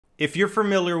If you're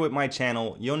familiar with my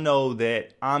channel, you'll know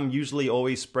that I'm usually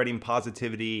always spreading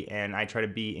positivity and I try to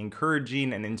be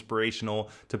encouraging and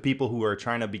inspirational to people who are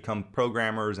trying to become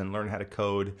programmers and learn how to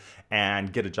code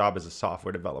and get a job as a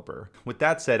software developer. With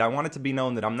that said, I want it to be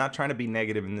known that I'm not trying to be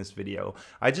negative in this video.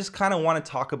 I just kind of want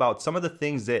to talk about some of the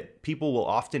things that people will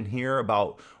often hear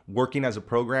about working as a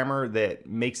programmer that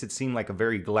makes it seem like a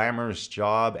very glamorous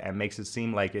job and makes it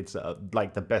seem like it's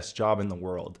like the best job in the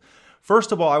world.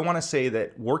 First of all, I want to say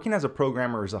that working as a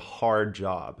programmer is a hard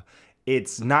job.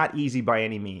 It's not easy by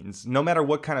any means. No matter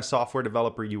what kind of software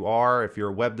developer you are, if you're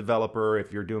a web developer,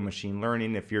 if you're doing machine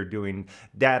learning, if you're doing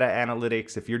data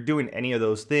analytics, if you're doing any of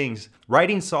those things,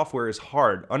 writing software is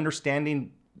hard.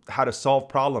 Understanding how to solve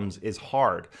problems is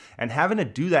hard. And having to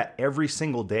do that every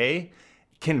single day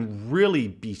can really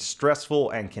be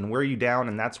stressful and can wear you down.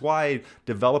 And that's why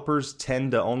developers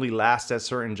tend to only last at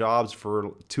certain jobs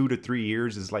for 2 to 3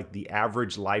 years is like the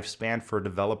average lifespan for a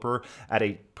developer at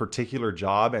a particular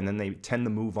job, and then they tend to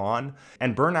move on.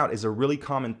 And burnout is a really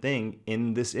common thing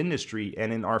in this industry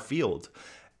and in our field.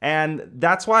 And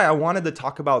that's why I wanted to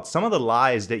talk about some of the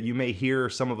lies that you may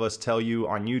hear some of us tell you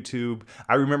on YouTube.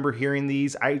 I remember hearing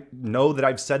these. I know that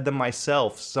I've said them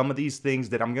myself. Some of these things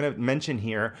that I'm going to mention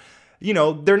here, you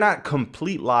know, they're not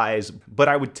complete lies, but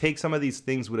I would take some of these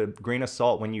things with a grain of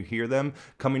salt when you hear them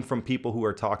coming from people who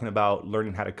are talking about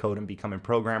learning how to code and becoming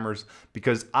programmers,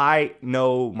 because I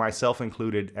know, myself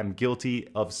included, am guilty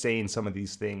of saying some of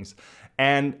these things.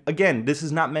 And again, this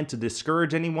is not meant to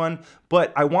discourage anyone,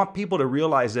 but I want people to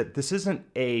realize that this isn't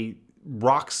a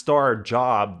rock star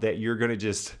job that you're going to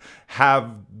just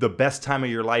have the best time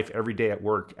of your life every day at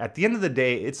work. At the end of the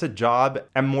day, it's a job,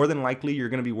 and more than likely you're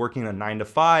going to be working a 9 to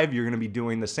 5. You're going to be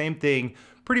doing the same thing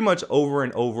pretty much over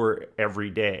and over every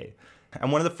day.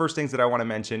 And one of the first things that I want to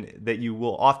mention that you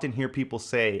will often hear people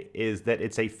say is that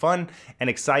it's a fun and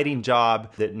exciting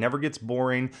job that never gets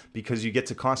boring, because you get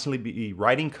to constantly be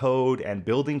writing code and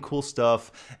building cool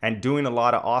stuff and doing a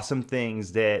lot of awesome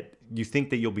things that you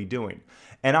think that you'll be doing.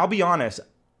 And I'll be honest,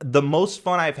 the most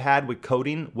fun I've had with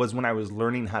coding was when I was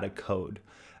learning how to code.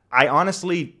 I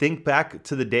honestly think back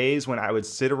to the days when I would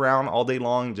sit around all day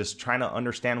long just trying to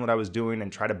understand what I was doing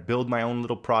and try to build my own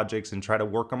little projects and try to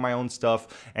work on my own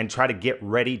stuff and try to get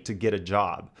ready to get a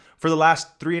job. For the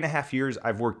last 3.5 years,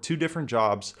 I've worked 2 different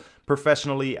jobs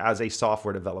professionally as a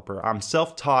software developer. I'm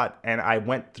self-taught, and I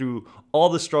went through all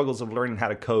the struggles of learning how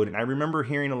to code. And I remember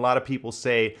hearing a lot of people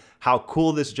say how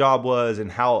cool this job was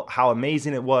and how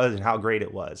amazing it was and how great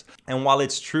it was. And while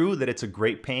it's true that it's a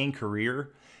great paying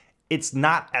career, it's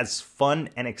not as fun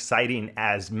and exciting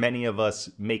as many of us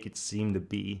make it seem to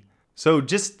be. So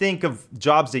just think of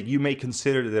jobs that you may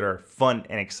consider that are fun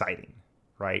and exciting,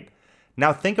 right?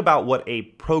 Now think about what a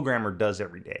programmer does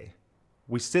every day.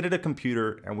 We sit at a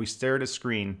computer and we stare at a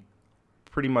screen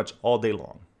pretty much all day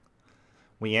long.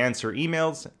 We answer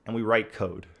emails and we write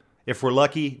code. If we're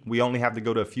lucky, we only have to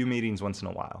go to a few meetings once in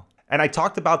a while. And I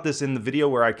talked about this in the video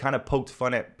where I kind of poked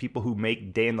fun at people who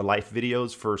make day in the life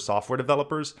videos for software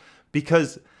developers,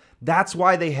 because that's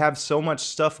why they have so much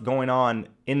stuff going on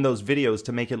in those videos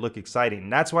to make it look exciting.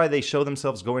 That's why they show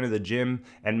themselves going to the gym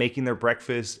and making their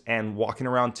breakfast and walking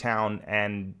around town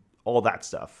and all that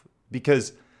stuff.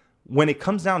 Because when it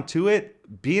comes down to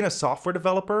it, being a software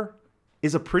developer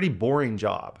is a pretty boring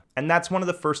job. And that's one of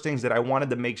the first things that I wanted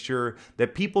to make sure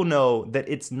that people know, that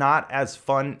it's not as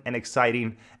fun and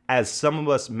exciting as some of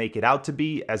us make it out to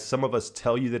be, as some of us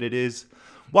tell you that it is.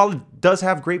 While it does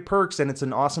have great perks and it's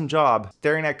an awesome job,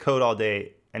 staring at code all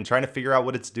day and trying to figure out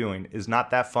what it's doing is not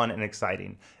that fun and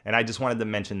exciting. And I just wanted to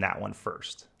mention that one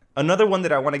first. Another one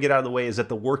that I want to get out of the way is that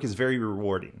the work is very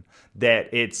rewarding. That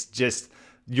it's just,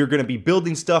 you're going to be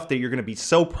building stuff that you're going to be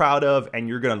so proud of, and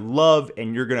you're going to love,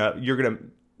 and you're going to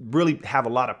really have a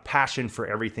lot of passion for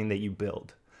everything that you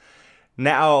build.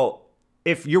 Now,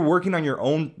 if you're working on your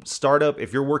own startup,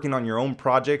 if you're working on your own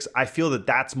projects, I feel that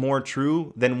that's more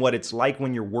true than what it's like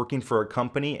when you're working for a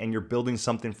company and you're building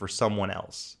something for someone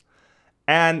else.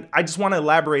 And I just want to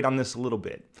elaborate on this a little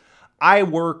bit. I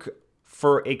work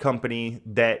for a company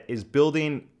that is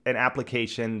building an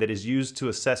application that is used to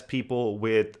assess people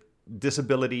with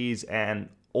disabilities and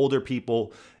older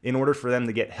people in order for them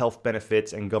to get health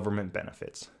benefits and government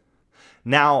benefits.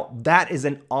 Now, that is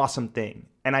an awesome thing,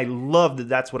 and I love that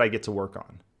that's what I get to work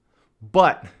on.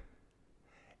 But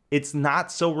it's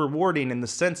not so rewarding in the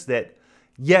sense that,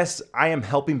 yes, I am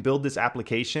helping build this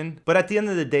application, but at the end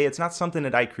of the day, it's not something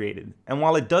that I created. And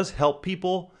while it does help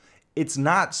people, it's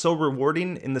not so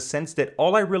rewarding in the sense that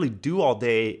all I really do all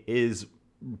day is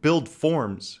build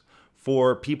forms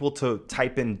for people to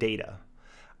type in data.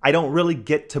 I don't really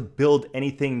get to build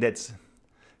anything that's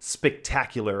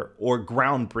spectacular or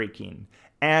groundbreaking.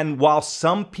 And while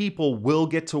some people will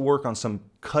get to work on some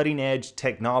cutting edge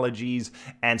technologies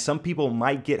and some people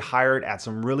might get hired at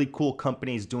some really cool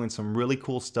companies doing some really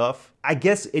cool stuff, I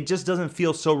guess it just doesn't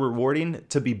feel so rewarding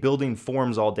to be building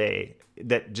forms all day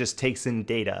that just takes in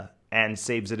data and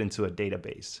saves it into a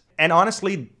database. And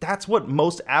honestly, that's what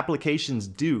most applications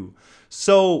do.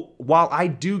 So while I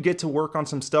do get to work on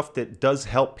some stuff that does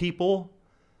help people,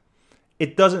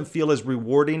 it doesn't feel as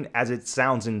rewarding as it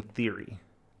sounds in theory.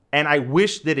 And I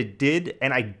wish that it did,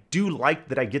 and I do like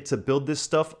that I get to build this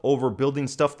stuff over building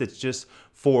stuff that's just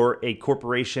for a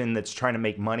corporation that's trying to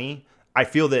make money. I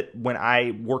feel that when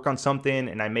I work on something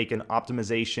and I make an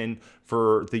optimization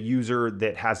for the user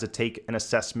that has to take an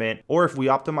assessment, or if we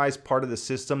optimize part of the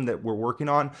system that we're working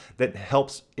on that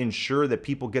helps ensure that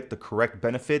people get the correct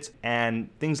benefits and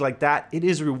things like that, it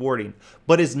is rewarding,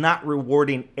 but it's not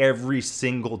rewarding every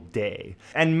single day.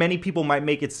 And many people might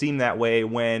make it seem that way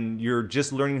when you're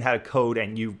just learning how to code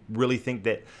and you really think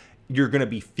that you're going to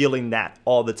be feeling that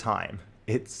all the time.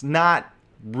 It's not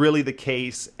really the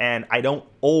case, and I don't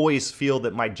always feel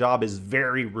that my job is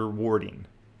very rewarding.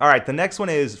 All right, the next one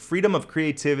is freedom of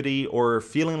creativity, or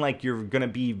feeling like you're gonna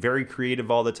be very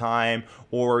creative all the time,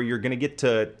 or you're gonna get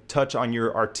to touch on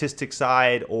your artistic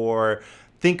side, or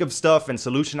think of stuff and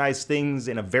solutionize things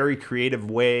in a very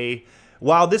creative way.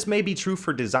 While this may be true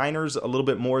for designers a little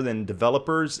bit more than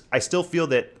developers, I still feel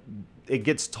that it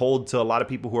gets told to a lot of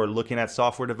people who are looking at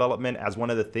software development as one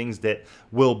of the things that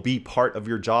will be part of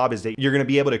your job, is that you're going to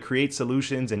be able to create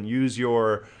solutions and use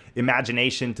your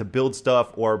imagination to build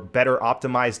stuff or better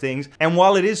optimize things. And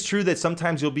while it is true that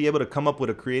sometimes you'll be able to come up with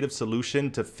a creative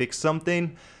solution to fix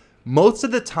something, most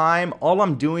of the time, all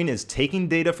I'm doing is taking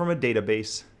data from a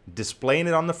database, displaying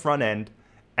it on the front end,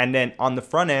 and then on the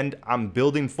front end, I'm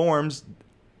building forms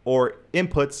or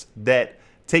inputs that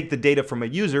take the data from a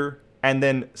user and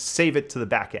then save it to the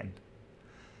back end.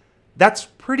 That's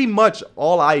pretty much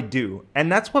all I do.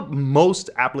 And that's what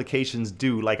most applications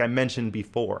do, like I mentioned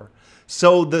before.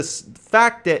 So the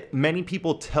fact that many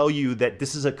people tell you that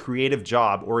this is a creative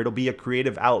job, or it'll be a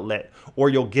creative outlet, or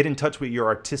you'll get in touch with your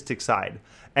artistic side.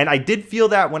 And I did feel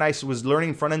that when I was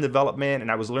learning front-end development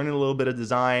and I was learning a little bit of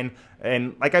design.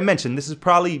 And like I mentioned, this is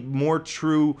probably more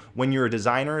true when you're a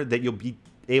designer, that you'll be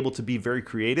able to be very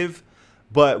creative.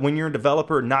 But when you're a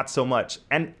developer, not so much.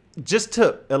 And just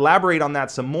to elaborate on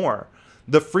that some more,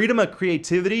 the freedom of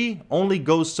creativity only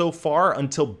goes so far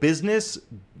until business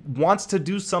wants to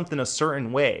do something a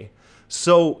certain way.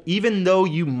 So even though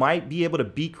you might be able to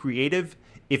be creative,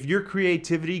 if your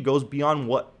creativity goes beyond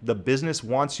what the business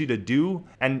wants you to do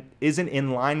and isn't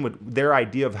in line with their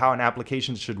idea of how an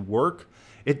application should work,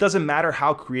 it doesn't matter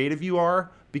how creative you are,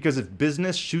 because if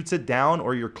business shoots it down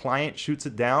or your client shoots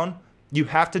it down, you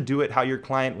have to do it how your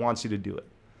client wants you to do it.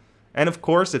 And of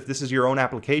course, if this is your own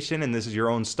application and this is your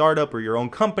own startup or your own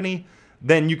company,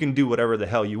 then you can do whatever the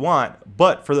hell you want.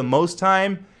 But for the most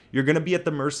time, you're going to be at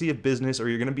the mercy of business, or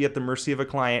you're going to be at the mercy of a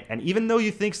client. And even though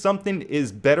you think something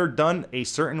is better done a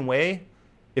certain way,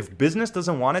 if business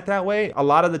doesn't want it that way, a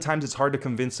lot of the times it's hard to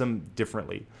convince them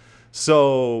differently.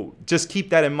 So just keep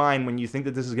that in mind when you think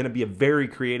that this is going to be a very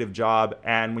creative job,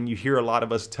 and when you hear a lot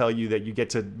of us tell you that you get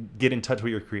to get in touch with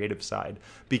your creative side.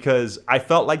 Because I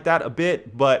felt like that a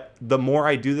bit, but the more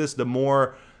I do this, the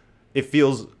more it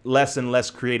feels less and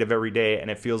less creative every day, and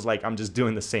it feels like I'm just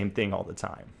doing the same thing all the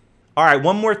time. All right,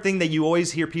 one more thing that you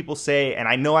always hear people say, and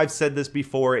I know I've said this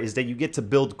before, is that you get to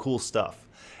build cool stuff.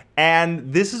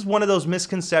 And this is one of those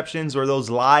misconceptions or those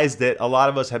lies that a lot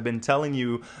of us have been telling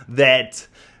you, that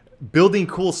building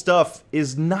cool stuff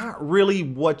is not really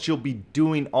what you'll be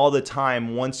doing all the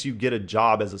time once you get a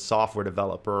job as a software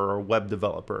developer or web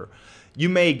developer. You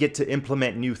may get to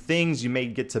implement new things, you may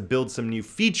get to build some new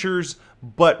features,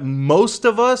 but most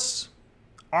of us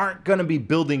aren't going to be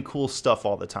building cool stuff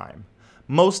all the time.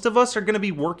 Most of us are going to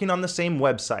be working on the same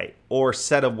website or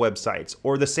set of websites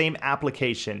or the same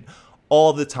application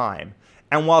all the time.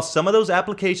 And while some of those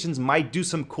applications might do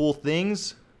some cool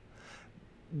things,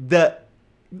 the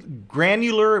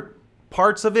granular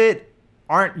parts of it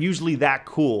aren't usually that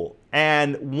cool.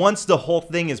 And once the whole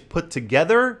thing is put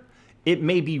together, it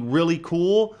may be really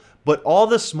cool, but all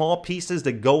the small pieces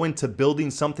that go into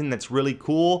building something that's really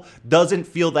cool doesn't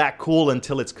feel that cool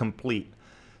until it's complete.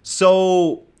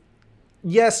 So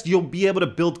yes, you'll be able to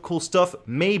build cool stuff,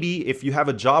 maybe if you have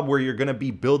a job where you're going to be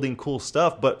building cool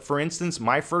stuff. But for instance,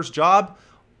 my first job,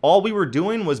 all we were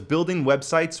doing was building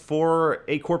websites for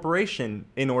a corporation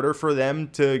in order for them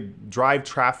to drive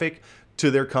traffic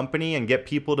to their company and get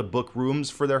people to book rooms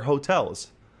for their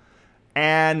hotels.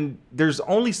 And there's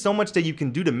only so much that you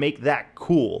can do to make that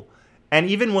cool. And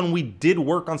even when we did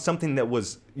work on something that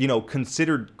was,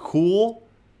 considered cool,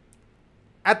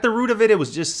 at the root of it, it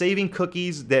was just saving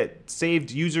cookies that saved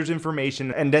users'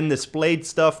 information and then displayed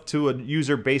stuff to a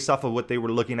user based off of what they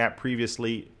were looking at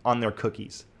previously on their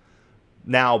cookies.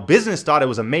 Now, business thought it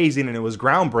was amazing and it was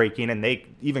groundbreaking, and they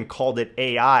even called it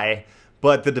AI,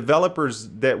 but the developers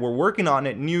that were working on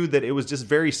it knew that it was just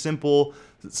very simple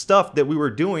stuff that we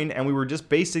were doing, and we were just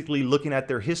basically looking at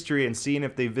their history and seeing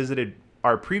if they visited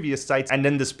our previous sites and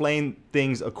then displaying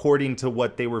things according to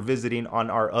what they were visiting on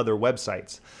our other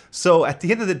websites. So at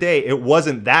the end of the day, it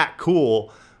wasn't that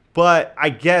cool, but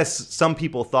I guess some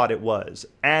people thought it was.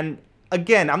 And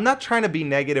again, I'm not trying to be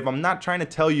negative. I'm not trying to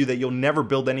tell you that you'll never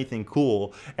build anything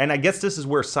cool. And I guess this is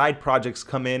where side projects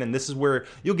come in, and this is where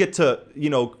you'll get to,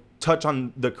 touch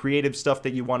on the creative stuff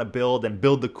that you want to build and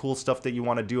build the cool stuff that you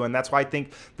want to do. And that's why I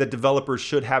think that developers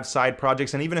should have side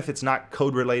projects. And even if it's not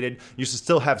code related, you should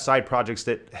still have side projects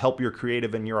that help your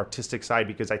creative and your artistic side,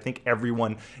 because I think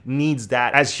everyone needs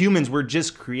that. As humans, we're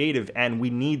just creative and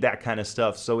we need that kind of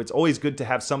stuff. So it's always good to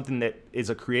have something that is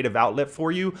a creative outlet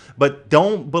for you, but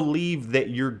don't believe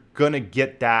that you're going to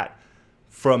get that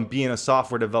from being a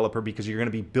software developer, because you're going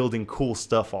to be building cool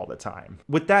stuff all the time.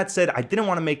 With that said, I didn't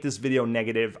want to make this video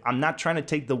negative. I'm not trying to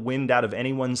take the wind out of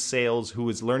anyone's sails who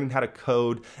is learning how to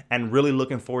code and really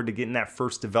looking forward to getting that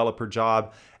first developer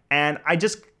job. And I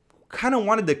just kind of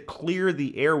wanted to clear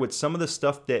the air with some of the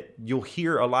stuff that you'll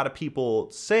hear a lot of people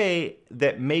say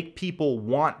that make people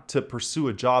want to pursue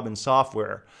a job in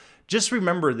software. Just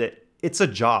remember that it's a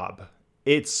job.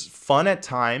 It's fun at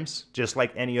times, just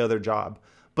like any other job.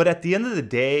 But at the end of the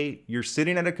day, you're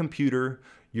sitting at a computer,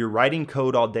 you're writing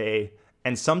code all day,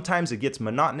 and sometimes it gets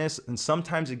monotonous, and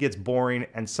sometimes it gets boring,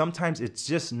 and sometimes it's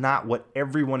just not what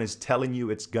everyone is telling you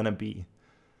it's gonna be.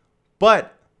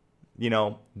 But,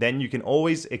 then you can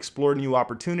always explore new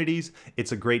opportunities.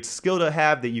 It's a great skill to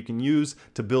have that you can use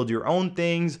to build your own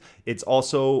things. It's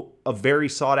also a very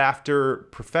sought after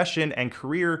profession and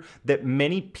career that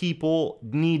many people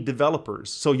need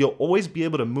developers. So you'll always be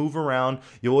able to move around.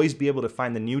 You'll always be able to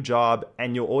find a new job,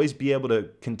 and you'll always be able to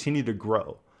continue to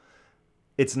grow.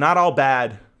 It's not all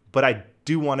bad, but I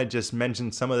do want to just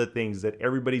mention some of the things that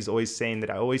everybody's always saying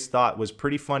that I always thought was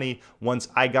pretty funny once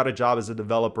I got a job as a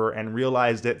developer and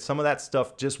realized that some of that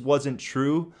stuff just wasn't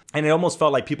true. And it almost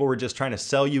felt like people were just trying to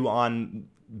sell you on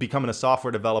becoming a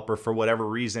software developer for whatever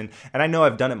reason. And I know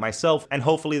I've done it myself, and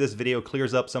hopefully this video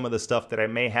clears up some of the stuff that I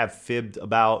may have fibbed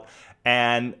about.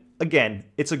 And again,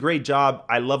 it's a great job.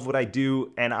 I love what I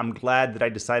do, and I'm glad that I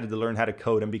decided to learn how to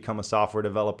code and become a software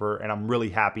developer. And I'm really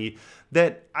happy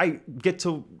that I get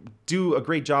to do a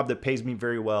great job that pays me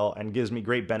very well and gives me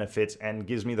great benefits and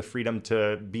gives me the freedom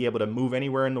to be able to move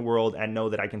anywhere in the world and know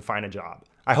that I can find a job.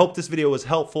 I hope this video was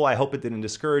helpful. I hope it didn't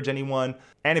discourage anyone.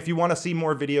 And if you want to see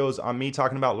more videos on me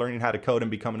talking about learning how to code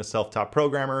and becoming a self-taught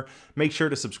programmer, make sure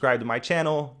to subscribe to my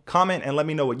channel, comment, and let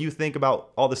me know what you think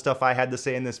about all the stuff I had to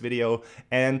say in this video.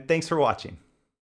 And thanks for watching.